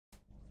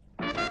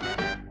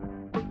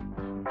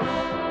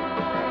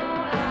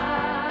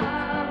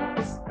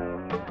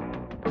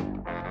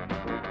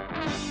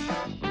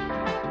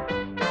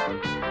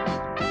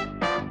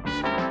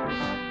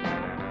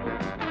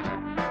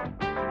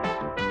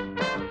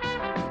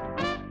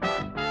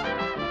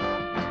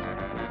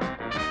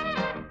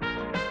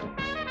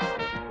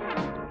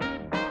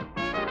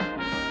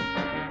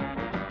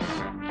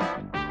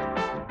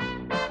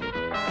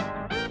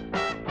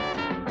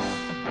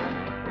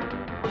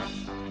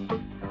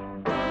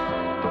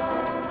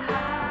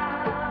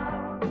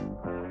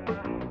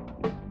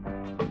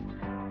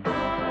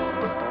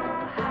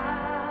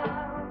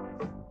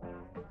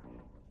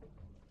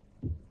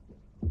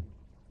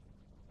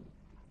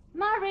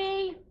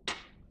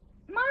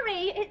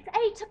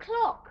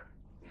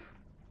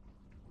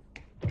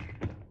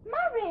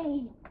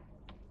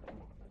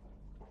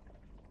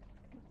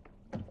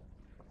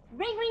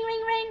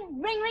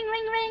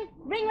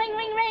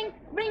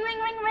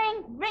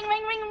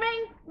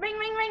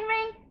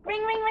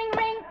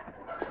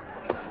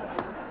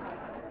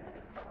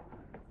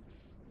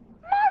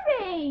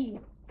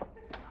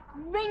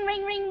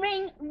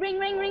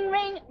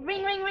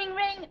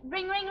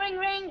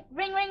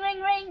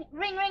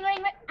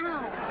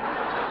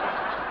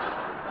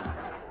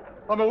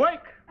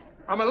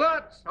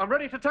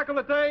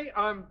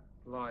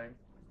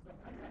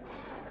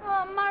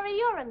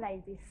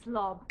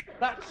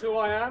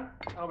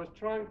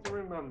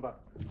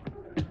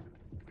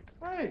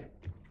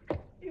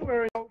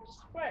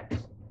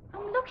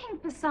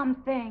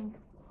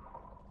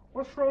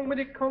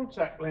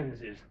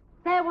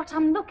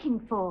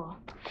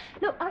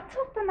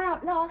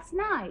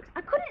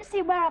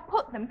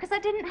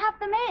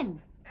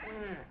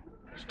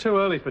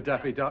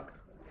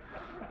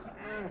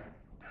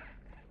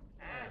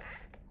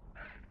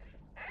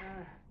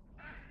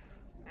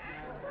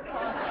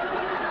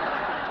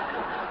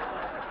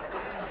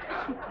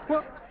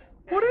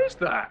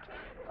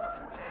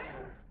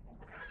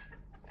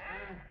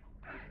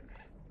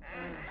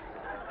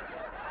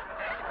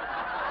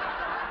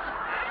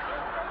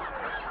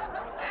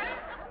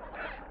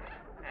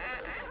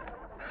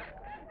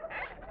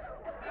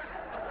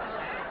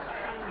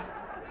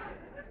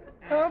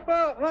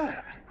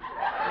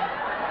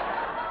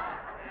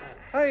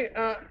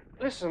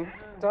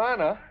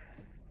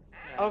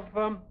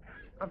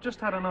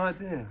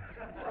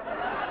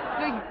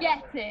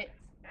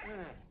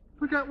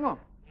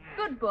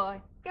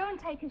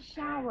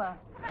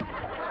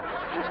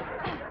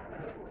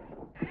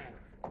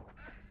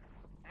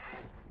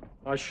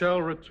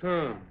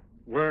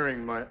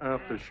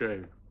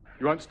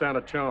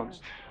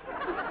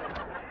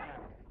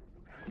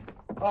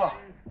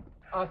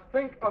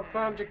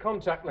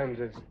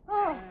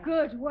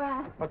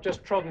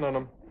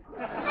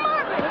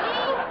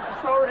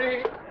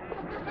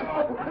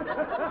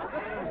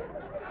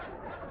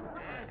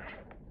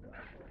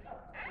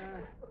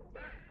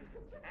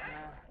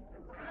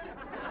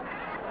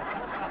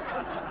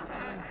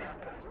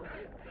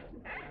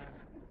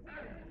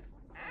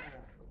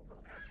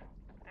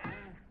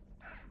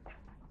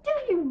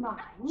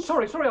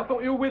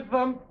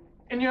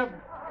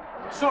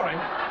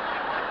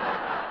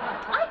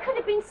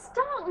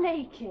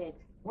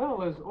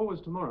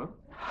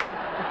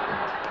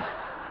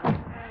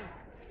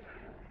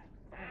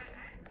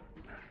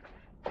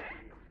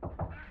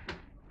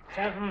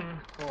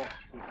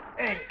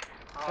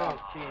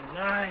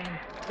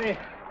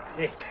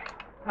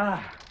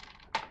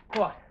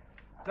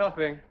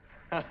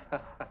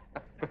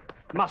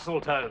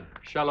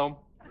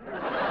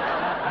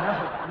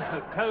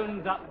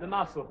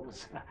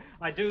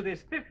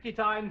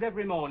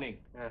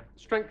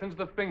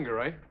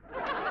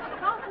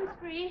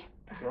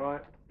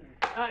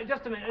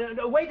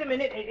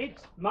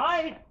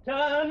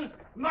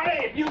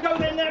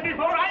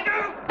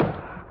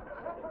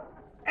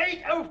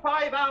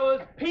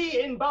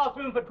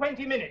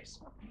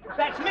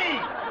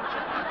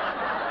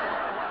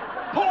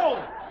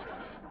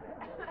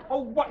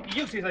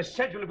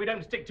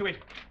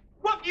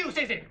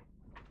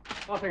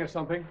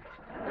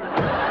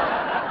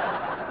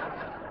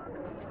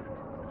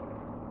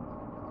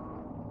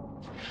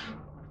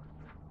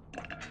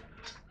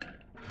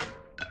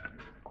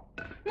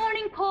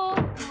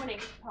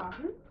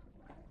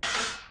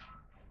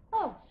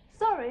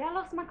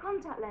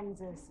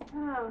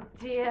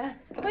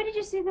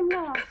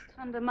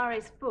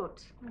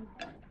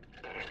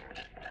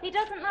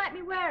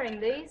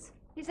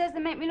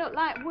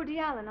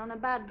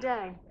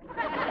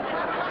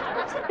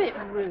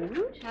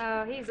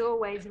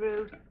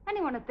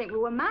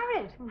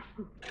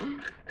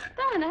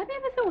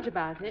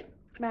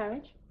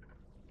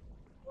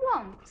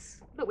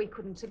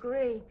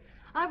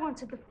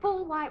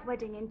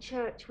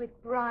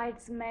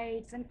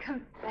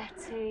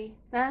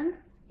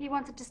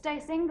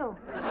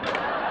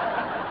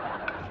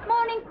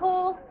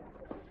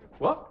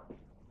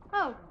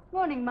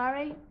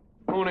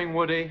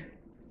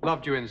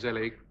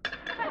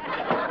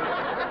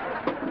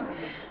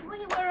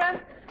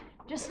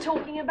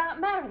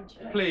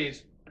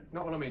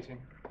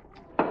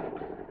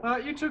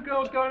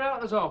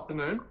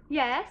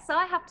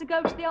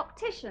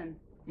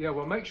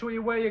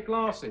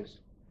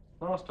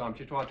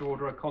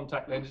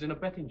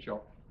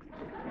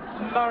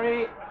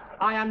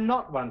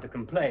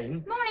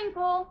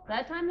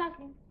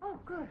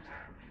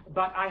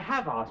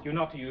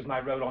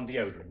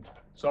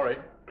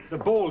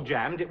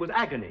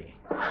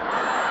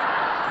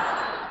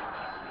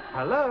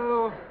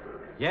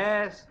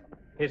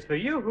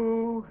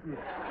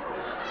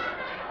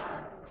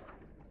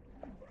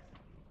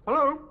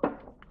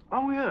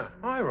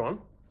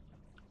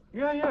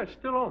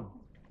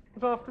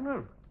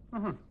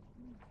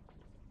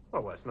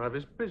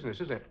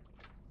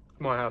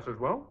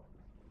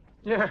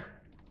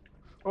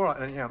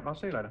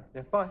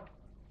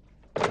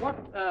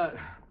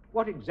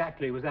What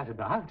exactly was that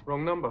about?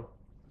 Wrong number.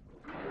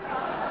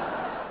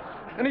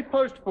 Any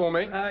post for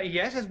me?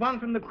 Yes, there's one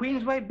from the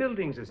Queensway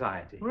Building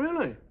Society.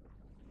 Really?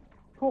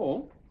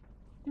 Paul,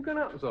 you going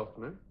out this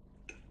afternoon?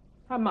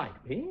 I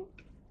might be.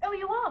 Oh,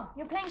 you are?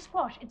 You're playing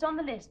squash. It's on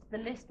the list. The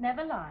list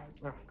never lies.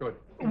 Oh, good.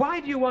 Why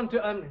do you want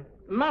to,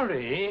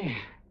 Murray?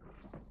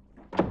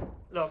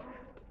 Look,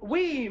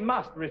 we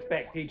must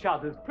respect each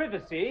other's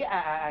privacy,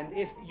 and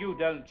if you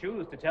don't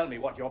choose to tell me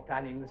what you're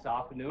planning this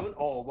afternoon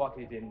or what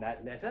is in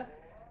that letter,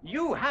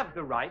 you have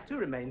the right to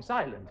remain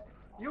silent.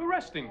 You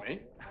arresting me?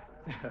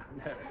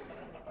 No.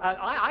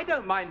 I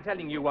don't mind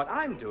telling you what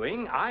I'm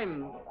doing.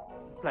 I'm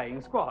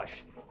playing squash.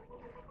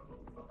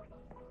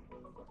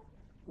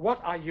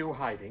 What are you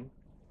hiding?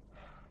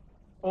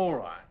 All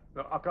right.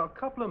 Look, I've got a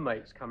couple of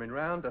mates coming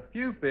round, a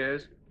few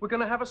beers. We're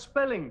going to have a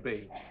spelling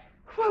bee.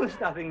 Well, there's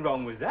nothing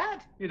wrong with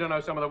that. You don't know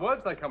some of the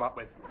words they come up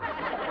with.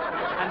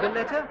 And the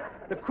letter?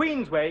 The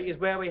Queensway is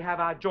where we have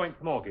our joint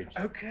mortgage.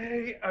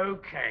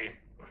 Okay.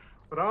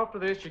 But after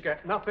this, you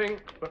get nothing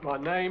but my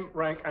name,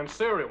 rank, and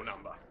serial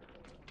number.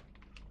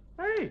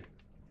 Hey,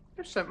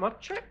 you've sent my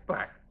cheque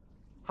back.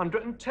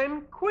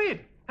 110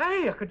 quid.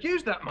 Hey, I could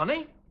use that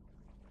money.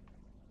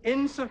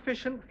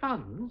 Insufficient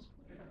funds?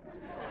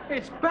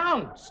 It's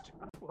bounced.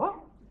 What?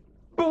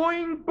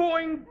 Boing,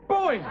 boing,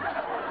 boing.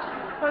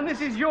 And this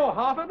is your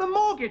half of the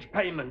mortgage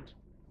payment.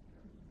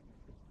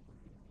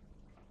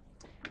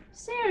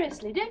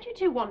 Seriously, don't you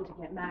two want to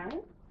get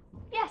married?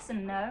 Yes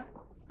and no.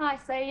 I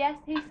say yes,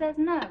 he says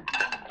no.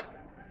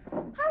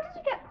 How did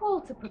you get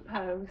Paul to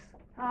propose?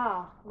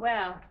 Ah,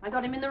 well, I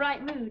got him in the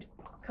right mood.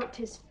 Cooked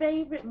his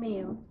favorite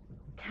meal.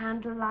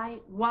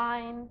 Candlelight,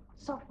 wine,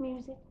 soft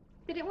music.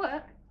 Did it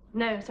work?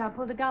 No, so I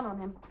pulled a gun on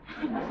him.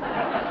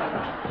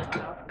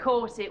 Of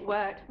course it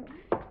worked.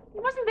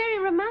 It wasn't very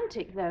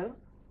romantic, though.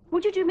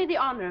 Would you do me the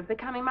honor of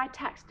becoming my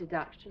tax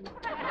deduction?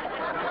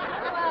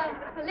 Well,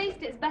 at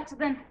least it's better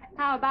than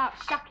how about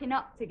shacking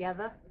up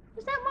together.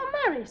 Was that what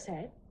Mary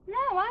said?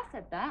 No, I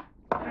said that.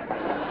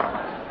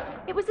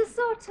 It was a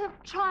sort of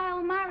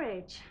trial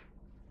marriage.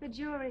 The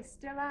jury's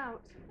still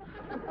out.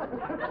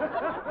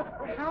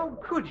 How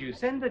could you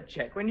send a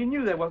cheque when you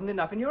knew there wasn't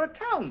enough in your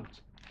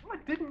account? I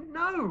didn't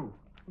know.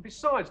 And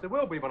besides, there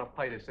will be when I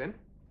pay this in.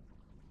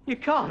 You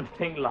can't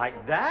think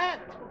like that.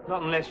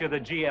 Not unless you're the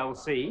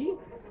GLC.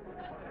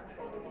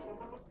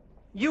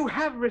 You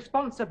have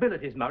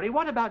responsibilities, Murray.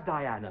 What about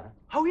Diana?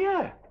 Oh,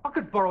 yeah. I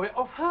could borrow it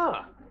off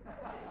her.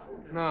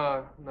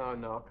 No,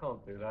 I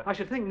can't do that. I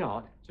should think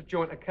not. It's a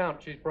joint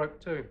account. She's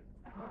broke too.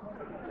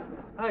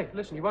 Hey,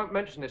 listen, you won't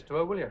mention this to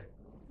her, will you?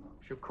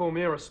 She'll call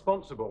me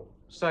irresponsible.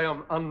 Say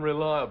I'm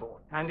unreliable.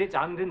 And it's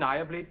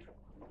undeniably...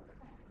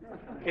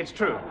 It's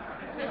true.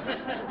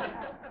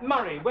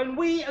 Murray, when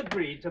we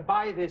agreed to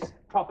buy this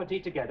property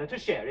together, to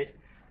share it,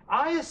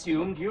 I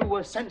assumed you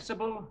were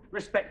sensible,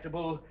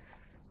 respectable,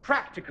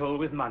 practical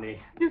with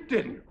money. You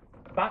didn't.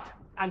 But,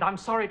 and I'm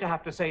sorry to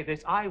have to say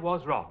this, I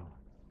was wrong.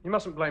 You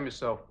mustn't blame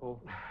yourself, Paul.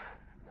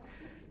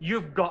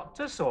 You've got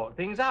to sort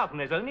things out, and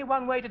there's only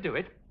one way to do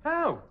it.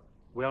 How?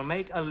 We'll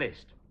make a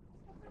list.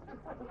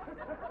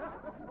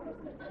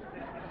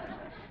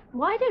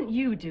 Why don't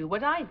you do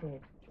what I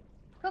did?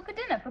 Cook a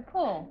dinner for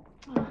Paul.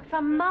 Oh,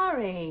 for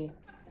Murray.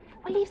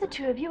 We'll leave the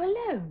two of you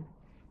alone.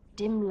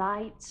 Dim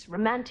lights,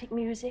 romantic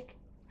music.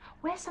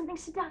 Wear something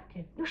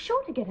seductive. You're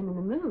sure to get him in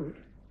the mood.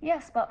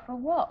 Yes, but for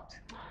what?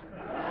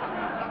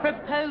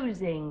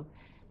 Proposing.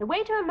 The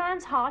way to a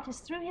man's heart is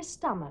through his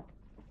stomach.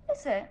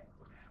 Is it?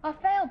 I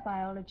failed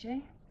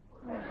biology.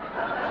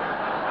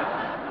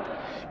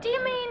 Do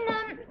you mean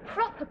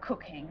proper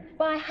cooking?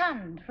 By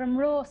hand, from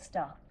raw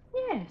stuff?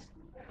 Yes.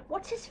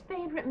 What's his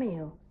favorite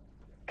meal?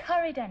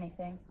 Curried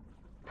anything.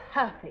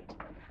 Perfect.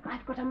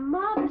 I've got a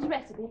marvelous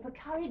recipe for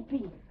curried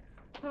beef.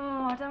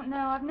 Oh, I don't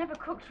know. I've never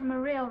cooked from a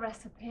real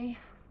recipe.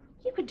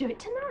 You could do it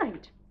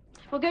tonight.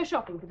 We'll go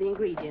shopping for the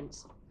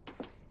ingredients.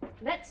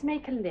 Let's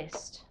make a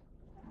list.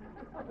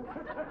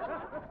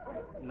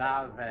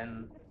 Now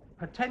then,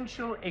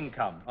 potential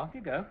income. Off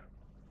you go.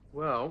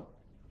 Well,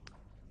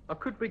 I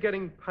could be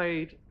getting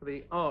paid for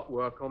the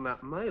artwork on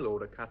that mail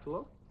order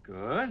catalogue.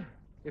 Good.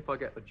 If I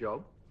get the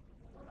job.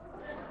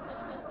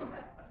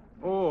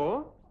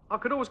 Or I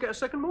could always get a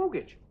second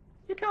mortgage.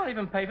 You can't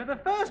even pay for the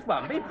first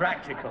one. Be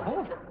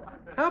practical.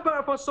 How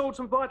about if I sold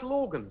some vital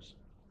organs?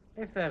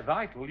 If they're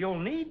vital, you'll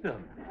need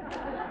them.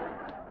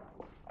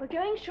 We're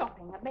going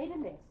shopping. I've made a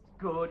list.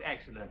 Good,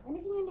 excellent.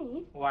 Anything you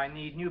need? Oh, I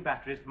need new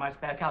batteries for my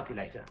spare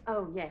calculator.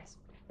 Oh, yes.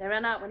 They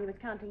ran out when he was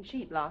counting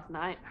sheep last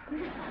night.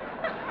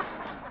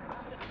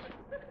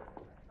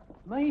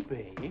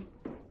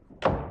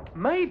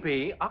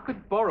 Maybe I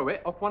could borrow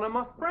it off one of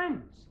my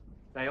friends.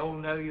 They all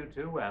know you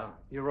too well.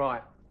 You're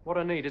right. What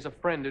I need is a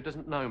friend who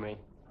doesn't know me.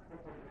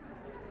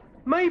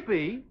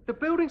 Maybe the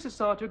building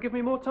society will give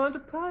me more time to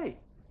pay.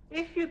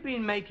 If you've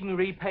been making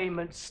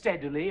repayments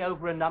steadily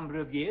over a number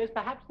of years,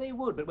 perhaps they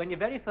would, but when your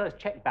very first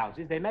cheque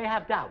bounces, they may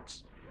have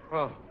doubts.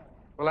 Oh,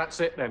 well, that's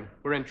it then.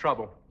 We're in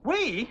trouble.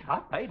 We?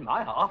 I've paid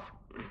my half.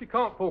 If you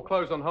can't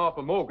foreclose on half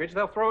a mortgage,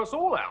 they'll throw us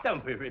all out.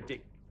 Don't be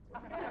ridiculous.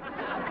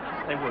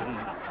 They wouldn't.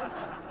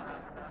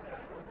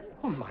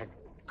 Oh, my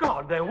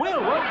God, they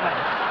will, won't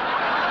they?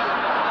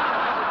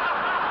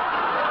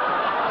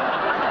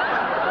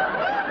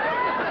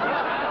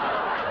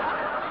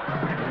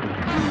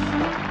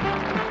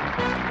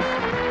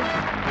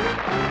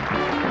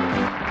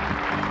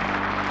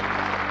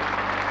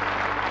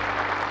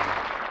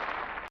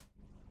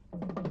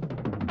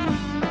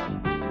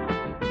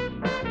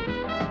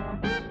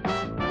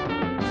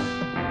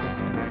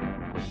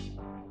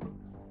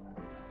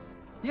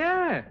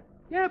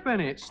 Yeah,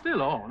 Benny, it's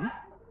still on.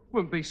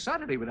 Wouldn't be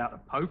Saturday without the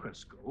poker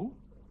school.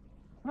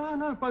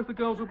 No, both the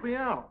girls will be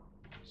out.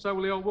 So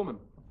will the old woman.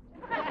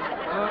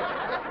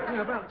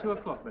 Yeah, about 2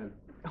 o'clock then.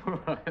 All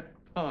right,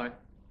 bye.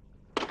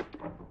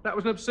 That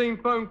was an obscene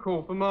phone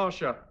call for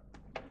Marcia.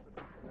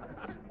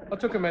 I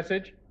took a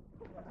message.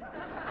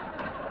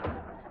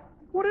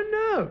 What a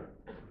nerve!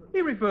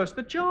 He reversed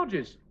the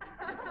charges.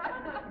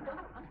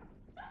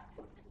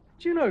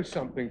 Do you know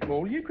something,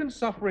 Paul? You can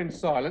suffer in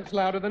silence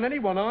louder than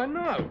anyone I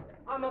know.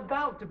 I'm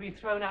about to be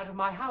thrown out of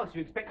my house.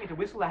 You expect me to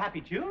whistle a happy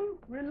tune?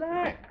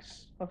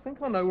 Relax. I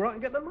think I know where I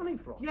can get the money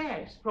from.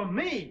 Yes, from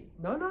me.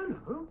 No.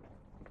 From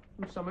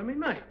some of my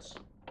mates.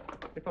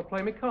 If I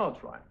play my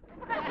cards right.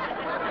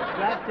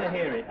 Glad to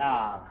hear it.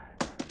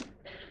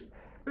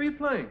 Who are you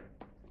playing?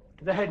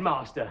 The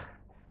headmaster.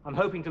 I'm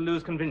hoping to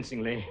lose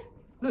convincingly.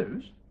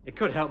 Lose? It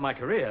could help my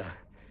career.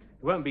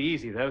 It won't be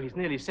easy, though. He's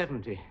nearly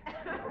 70.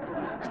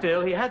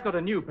 Still, he has got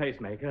a new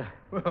pacemaker.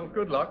 Well,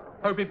 good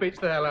luck. Hope he beats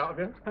the hell out of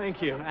you.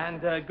 Thank you,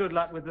 and good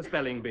luck with the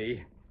spelling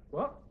bee.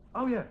 What?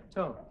 Oh, yeah,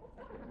 tell me.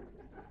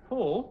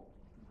 Paul,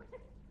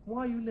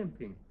 why are you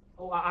limping?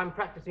 Oh, I'm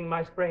practicing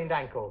my sprained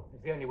ankle.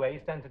 It's the only way he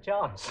stands a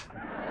chance.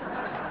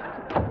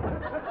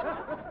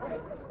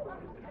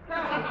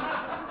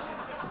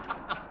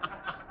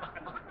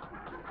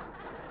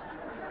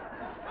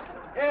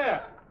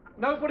 Here,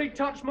 nobody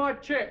touch my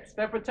chips.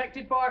 They're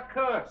protected by a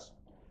curse.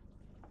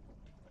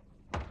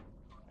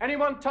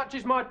 Anyone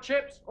touches my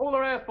chips, all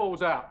their hair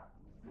falls out.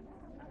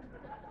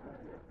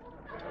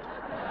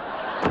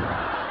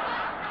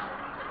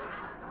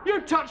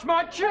 You touched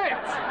my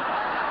chips!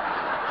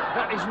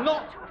 That is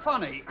not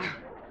funny.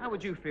 How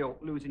would you feel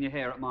losing your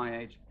hair at my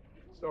age?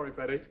 Sorry,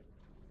 Betty.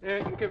 Yeah,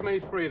 you can give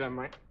me 3 then,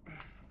 mate.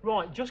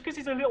 Right, just because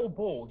he's a little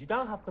bald, you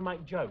don't have to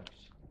make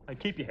jokes. Hey,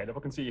 keep your head up, I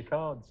can see your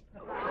cards.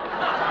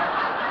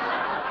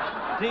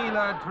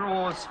 Dealer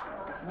draws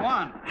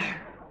 1.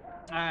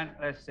 And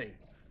let's see.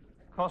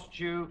 Cost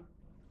you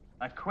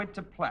a quid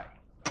to play.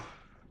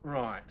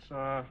 Right,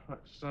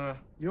 that's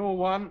your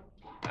 1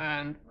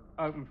 and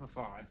open for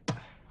 5.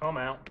 I'm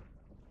out.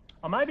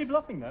 I may be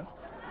bluffing, though.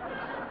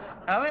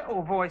 A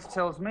little voice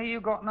tells me you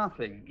got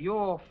nothing.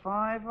 Your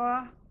 5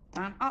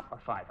 and up a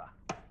 5.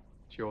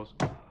 It's yours.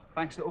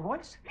 Thanks, little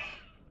voice.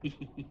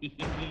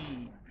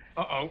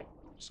 Uh-oh.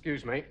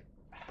 Excuse me.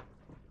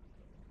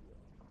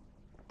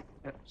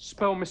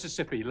 Spell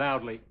Mississippi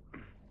loudly.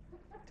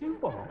 Do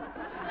what?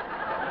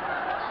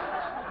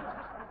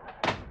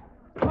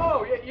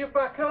 Oh, you're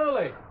back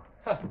early.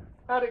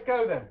 How'd it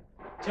go then?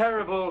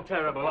 Terrible,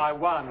 terrible. I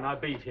won. I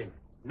beat him.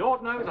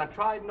 Lord knows I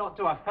tried not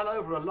to. I fell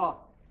over a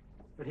lot.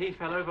 But he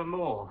fell over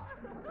more.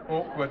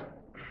 Awkward.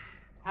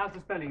 How's the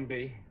spelling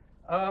bee?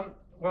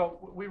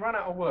 Well, we ran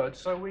out of words,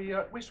 so we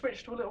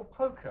switched to a little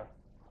poker.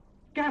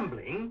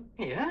 Gambling?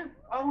 Here?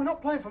 Oh, we're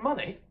not playing for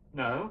money.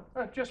 No.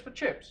 Just for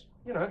chips.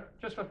 You know,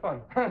 just for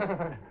fun.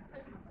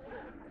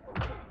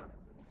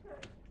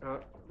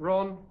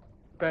 Ron,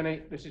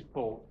 Benny, this is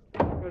Paul.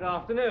 Good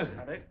afternoon.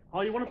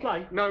 Oh, you want to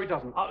play? No, he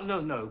doesn't. Oh,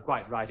 no,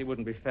 quite right. It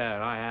wouldn't be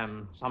fair. I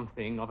am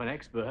something of an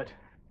expert.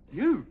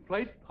 You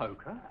played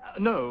poker?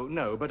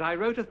 No, but I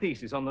wrote a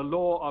thesis on the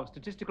law of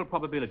statistical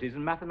probabilities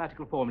and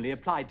mathematical formulae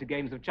applied to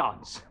games of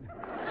chance.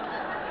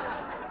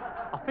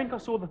 I think I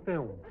saw the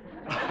film.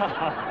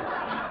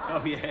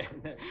 Oh, yeah.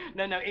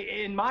 No,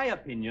 in my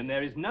opinion,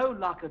 there is no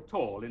luck at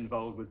all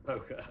involved with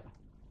poker.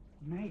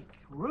 Make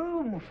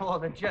room for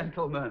the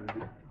gentleman.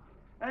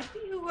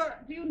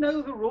 Do you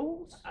know the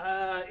rules?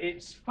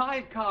 It's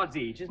 5 cards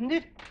each, isn't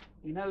it?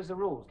 He knows the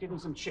rules. Give him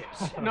some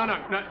chips. No,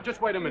 just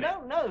wait a minute.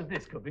 No,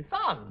 this could be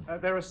fun.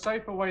 There are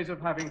safer ways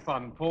of having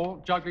fun,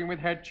 Paul. Juggling with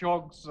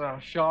hedgehogs,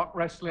 shark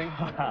wrestling.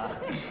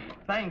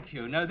 Thank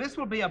you. No, this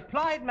will be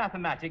applied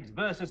mathematics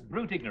versus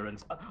brute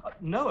ignorance.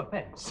 No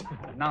offense.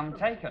 None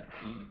taken.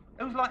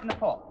 Who's lighting the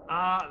pot?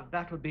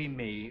 That'll be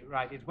me.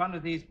 Right, it's one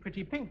of these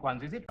pretty pink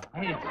ones, is it?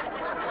 Head.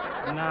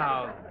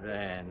 Now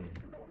then.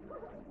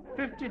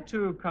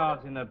 52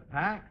 cards in a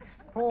pack,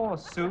 4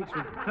 suits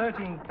with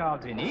 13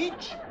 cards in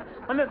each.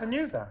 I never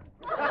knew that.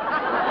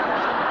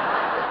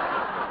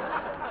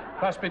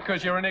 That's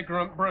because you're an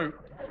ignorant brute.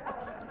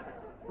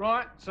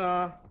 Right,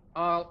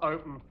 I'll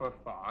open for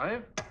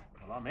 5.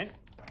 Well, I'm in.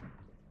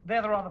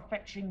 They're the rather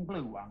fetching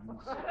blue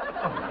ones.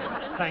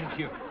 Oh, thank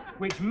you.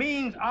 Which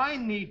means I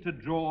need to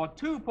draw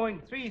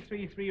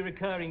 2.333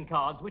 recurring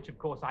cards, which, of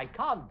course, I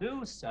can't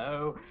do,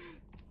 so...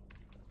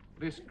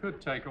 This could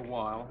take a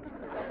while.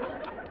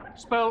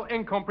 Spell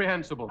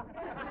incomprehensible.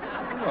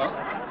 What?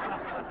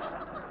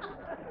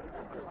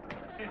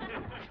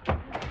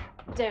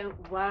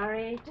 don't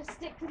worry. Just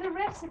stick to the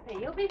recipe.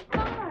 You'll be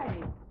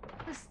fine.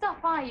 The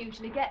stuff I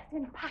usually get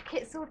in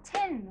packets or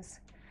tins.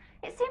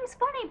 It seems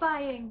funny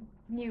buying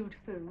nude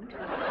food.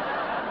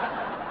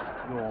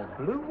 Your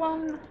blue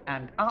one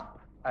and up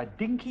a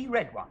dinky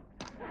red one.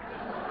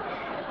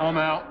 I'm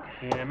out.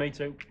 Yeah, me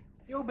too.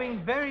 You're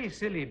being very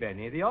silly,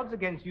 Benny. The odds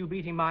against you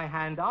beating my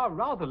hand are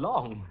rather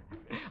long.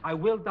 I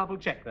will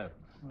double-check, though.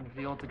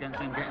 The odds against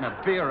him getting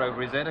a beer over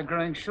his head are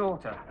growing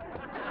shorter.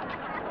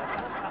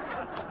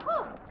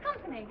 Oh,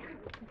 company.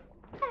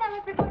 Hello,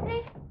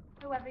 everybody.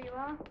 Whoever you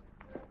are.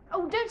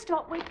 Oh, don't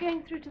stop. We're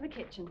going through to the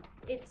kitchen.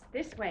 It's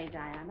this way,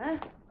 Diana.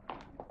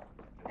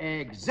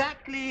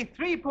 Exactly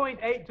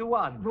 3.8 to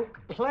 1. Look,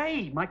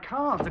 play. My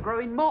cards are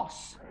growing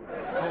moss.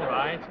 All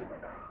right.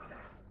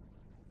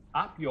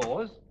 Up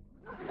yours.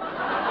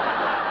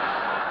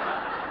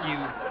 You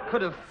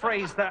could have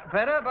phrased that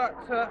better, but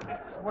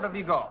what have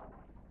you got?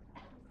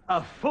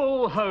 A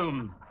full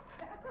home.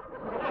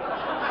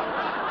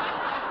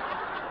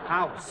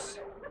 House.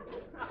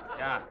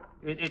 Yeah,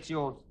 it's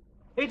yours.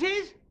 It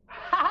is?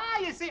 Ha!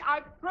 You see, I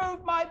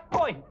proved my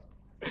point.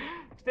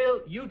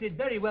 Still, you did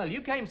very well.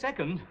 You came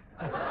second.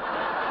 Where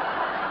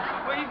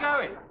are you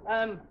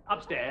going?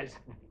 Upstairs.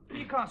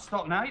 You can't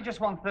stop now. You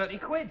just won 30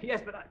 quid.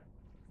 Yes, but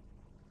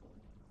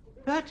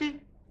 30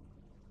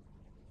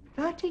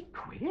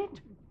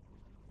 quid?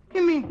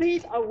 You mean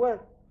these are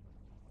worth...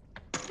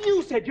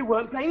 You said you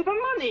weren't playing for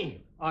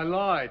money. I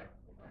lied.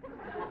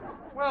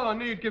 Well, I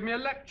knew you'd give me a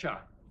lecture.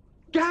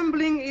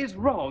 Gambling is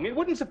wrong. It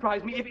wouldn't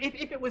surprise me if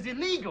it was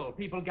illegal.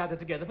 People gather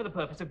together for the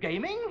purpose of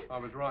gaming. I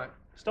was right.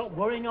 Stop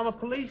worrying, I'm a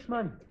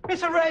policeman.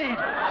 It's a raid.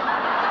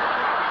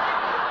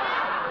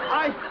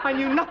 I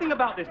knew nothing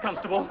about this,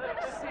 Constable.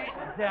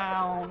 Sit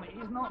down.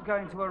 He's not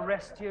going to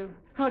arrest you.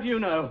 How do you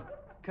know?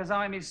 Because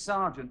I'm his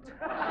sergeant.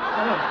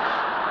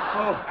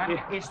 Oh, And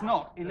it's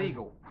not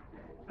illegal.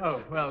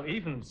 oh, well,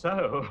 even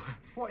so.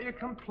 What are you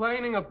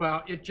complaining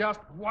about? You just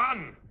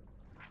won.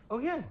 Oh,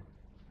 yeah.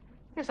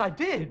 Yes, I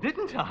did,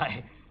 didn't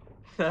I?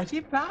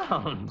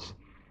 £30.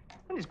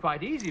 And it's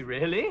quite easy,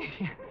 really.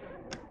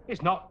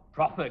 It's not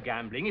proper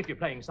gambling if you're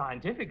playing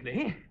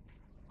scientifically.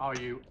 Are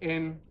you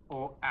in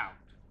or out?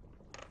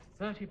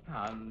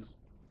 £30.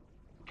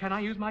 Can I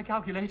use my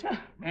calculator?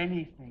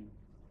 Anything.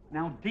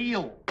 Now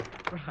deal.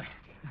 Right.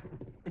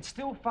 It's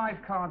still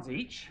 5 cards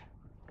each.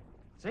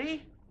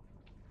 See?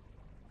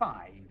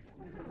 5.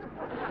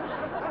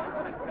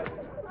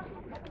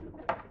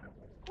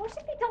 What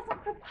if he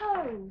doesn't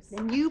propose?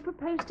 Then you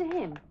propose to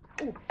him.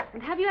 Oh,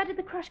 and have you added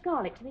the crushed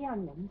garlic to the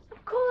onions?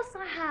 Of course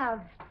I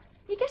have.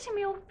 You're getting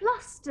me all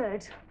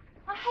flustered.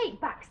 I hate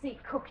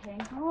backseat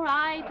cooking. All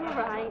right, all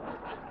right.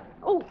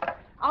 Oh,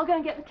 I'll go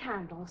and get the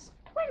candles.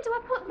 When do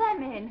I put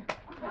them in?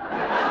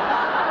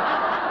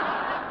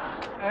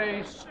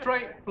 A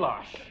straight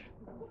flush.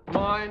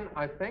 Mine,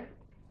 I think.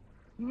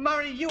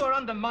 Murray, you are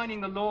undermining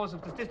the laws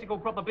of statistical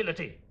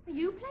probability. Are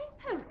you playing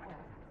poker?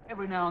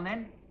 Every now and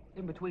then,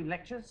 in between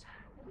lectures.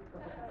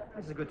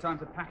 This is a good time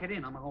to pack it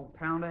in. I'm a whole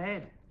pound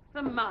ahead.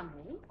 For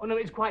money? Oh, no,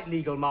 it's quite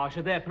legal,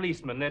 Marcia. They're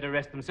policemen. They'd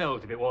arrest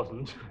themselves if it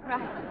wasn't.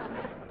 Right.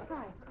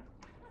 Right.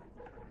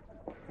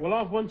 Well,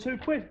 I've won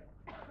 £2,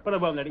 but I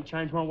won't let it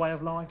change my way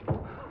of life.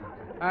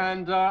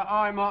 And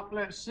I'm up,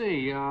 let's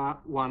see,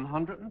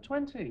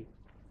 120.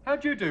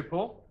 How'd you do,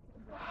 Paul?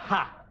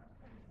 Ha!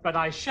 But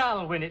I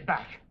shall win it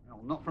back. No,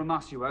 not from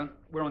us, you won't.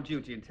 We're on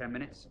duty in 10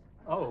 minutes.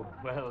 Oh,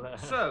 well,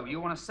 So, you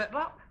want to settle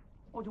up?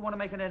 Or do you want to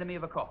make an enemy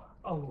of a cop?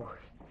 Oh,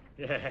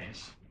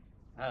 yes.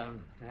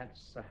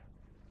 That's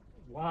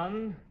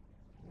 1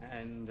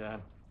 and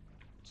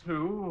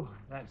 2.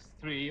 That's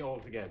 3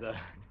 altogether.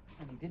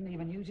 And he didn't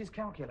even use his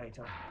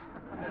calculator.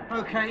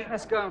 Okay,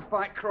 let's go and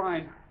fight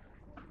crime.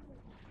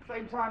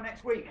 Same time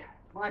next week.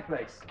 My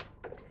place.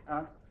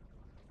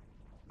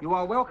 You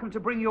are welcome to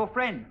bring your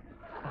friend.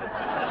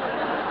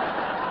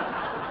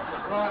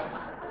 Right.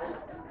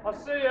 I'll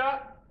see ya.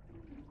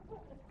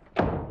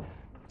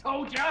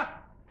 Told ya.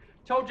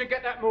 Told you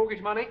get that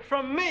mortgage money.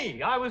 From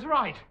me, I was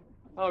right.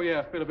 Oh, yeah,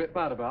 I feel a bit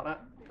bad about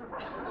that.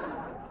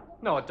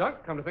 No, I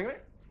don't, come to think of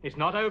it. It's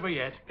not over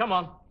yet. Come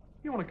on.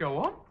 You want to go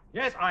on?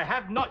 Yes, I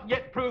have not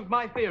yet proved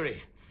my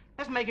theory.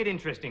 Let's make it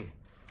interesting.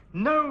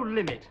 No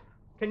limit.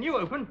 Can you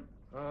open?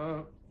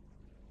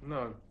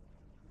 No.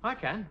 I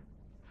can.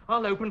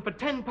 I'll open for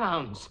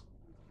 £10.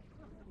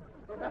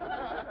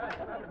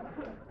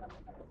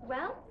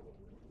 Well?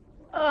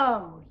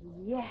 Oh,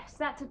 yes,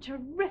 that's a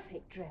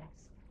terrific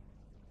dress.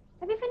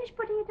 Have you finished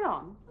putting it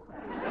on?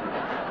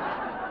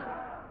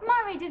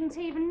 Murray didn't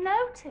even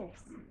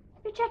notice.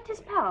 You checked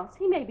his pulse.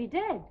 He may be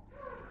dead.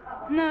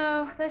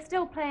 No, they're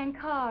still playing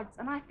cards,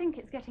 and I think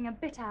it's getting a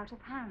bit out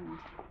of hand.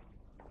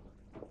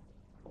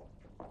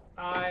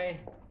 I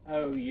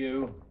owe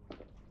you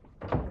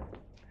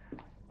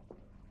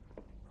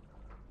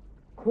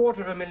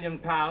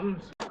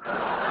 £250,000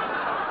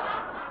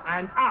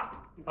 and up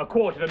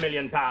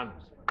 £250,000.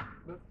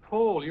 But,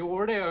 Paul, you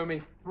already owe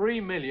me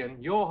 $3 million,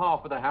 your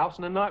half of the house,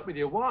 and a night with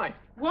your wife.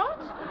 What?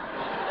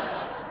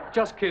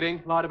 Just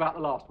kidding. Lied about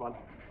the last one.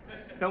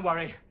 Don't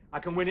worry. I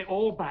can win it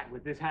all back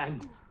with this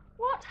hand.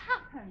 What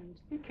happened? happened?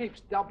 He keeps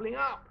doubling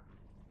up.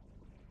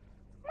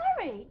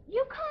 Murray,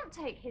 you can't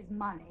take his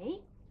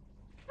money.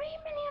 3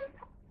 million.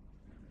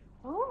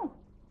 Oh,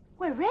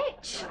 we're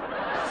rich.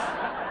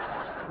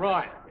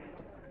 Right.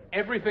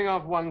 Everything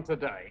I've won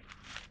today.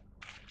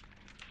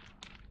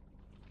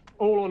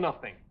 All or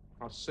nothing.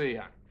 I'll see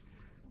ya.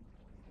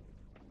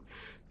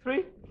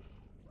 3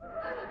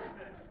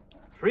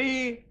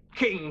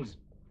 kings.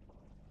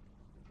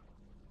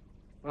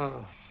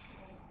 Oh.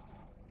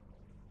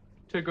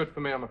 Too good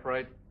for me, I'm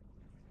afraid.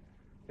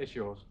 It's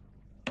yours.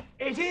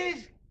 It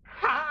is?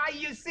 Ha!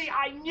 You see,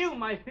 I knew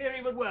my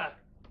theory would work.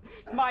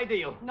 It's my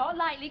deal. Not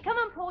likely. Come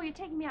on, Paul, you're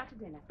taking me out to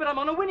dinner. But I'm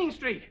on a winning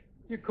streak.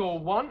 You call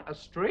one a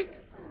streak?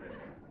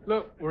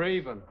 Look, we're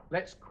even.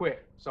 Let's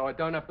quit, so I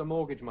don't have the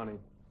mortgage money.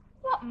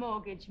 What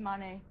mortgage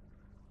money?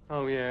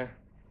 Oh, yeah.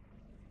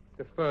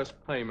 The first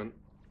payment.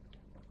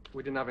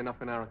 We didn't have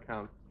enough in our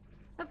account.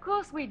 Of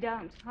course we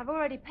don't. I've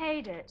already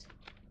paid it.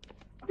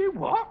 You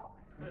what?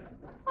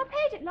 I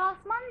paid it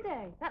last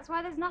Monday. That's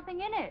why there's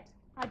nothing in it.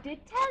 I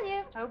did tell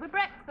you, over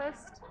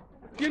breakfast.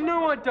 You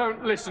know I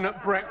don't listen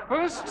at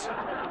breakfast.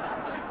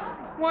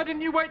 Why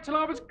didn't you wait till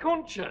I was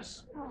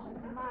conscious? Oh,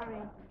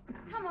 Murray.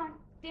 Come on,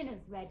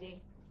 dinner's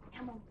ready.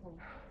 Come on, Paul.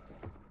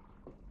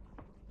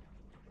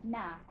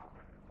 Now,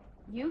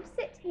 you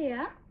sit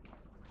here.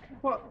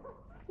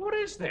 What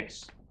is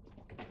this?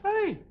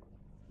 Hey,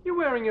 you're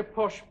wearing a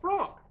posh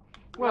frock.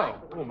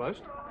 Well,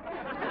 almost.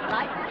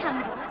 Light the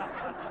candles.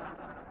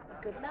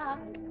 Good luck.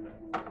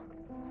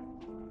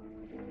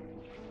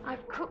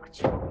 I've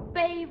cooked your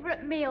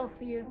favourite meal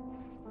for you.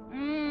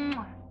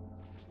 Mmm.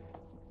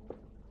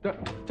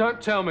 Don't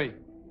tell me.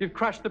 You've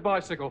crashed the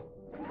bicycle.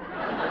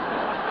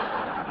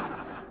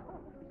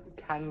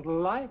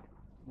 Candlelight,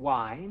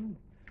 wine,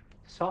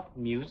 soft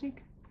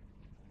music.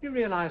 You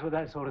realize what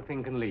that sort of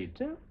thing can lead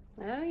to?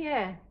 Oh,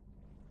 yeah.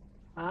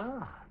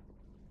 Ah,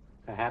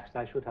 perhaps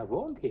I should have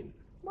warned him.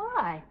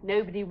 Why?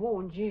 Nobody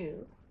warned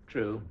you.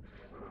 True.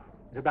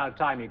 It's about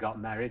time you got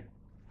married.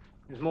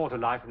 There's more to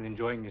life than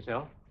enjoying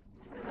yourself.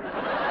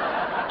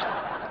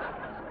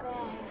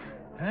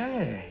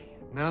 Hey,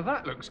 now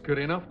that looks good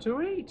enough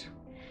to eat.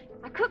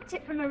 I cooked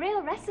it from a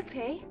real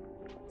recipe.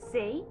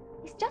 See?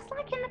 It's just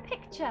like in the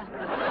picture.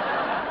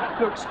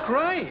 Looks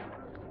great.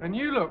 And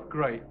you look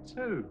great,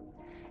 too.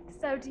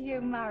 So do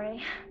you,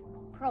 Murray.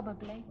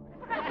 Probably.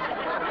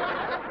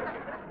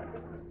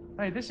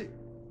 Hey, this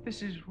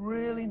is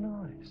really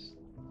nice.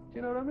 Do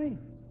you know what I mean?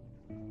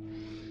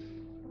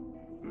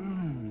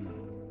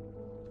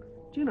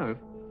 Do you know,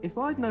 if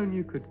I'd known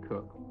you could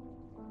cook,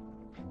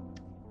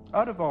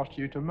 I'd have asked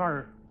you to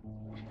marry.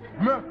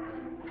 How is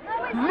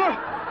it?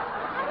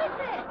 How is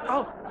it?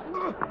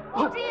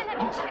 Oh dear, let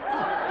me check.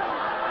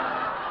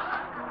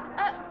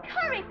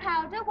 Curry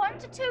powder, 1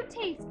 to 2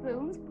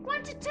 teaspoons.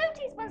 1 to 2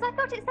 teaspoons? I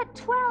thought it said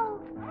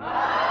 12.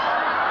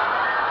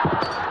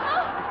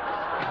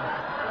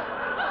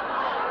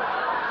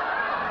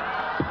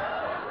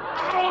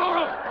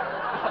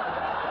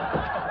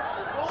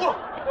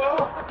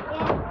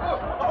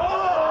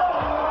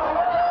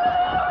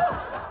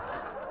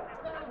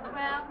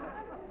 Well,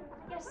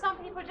 guess some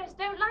people just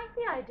don't like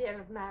the idea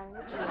of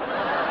marriage.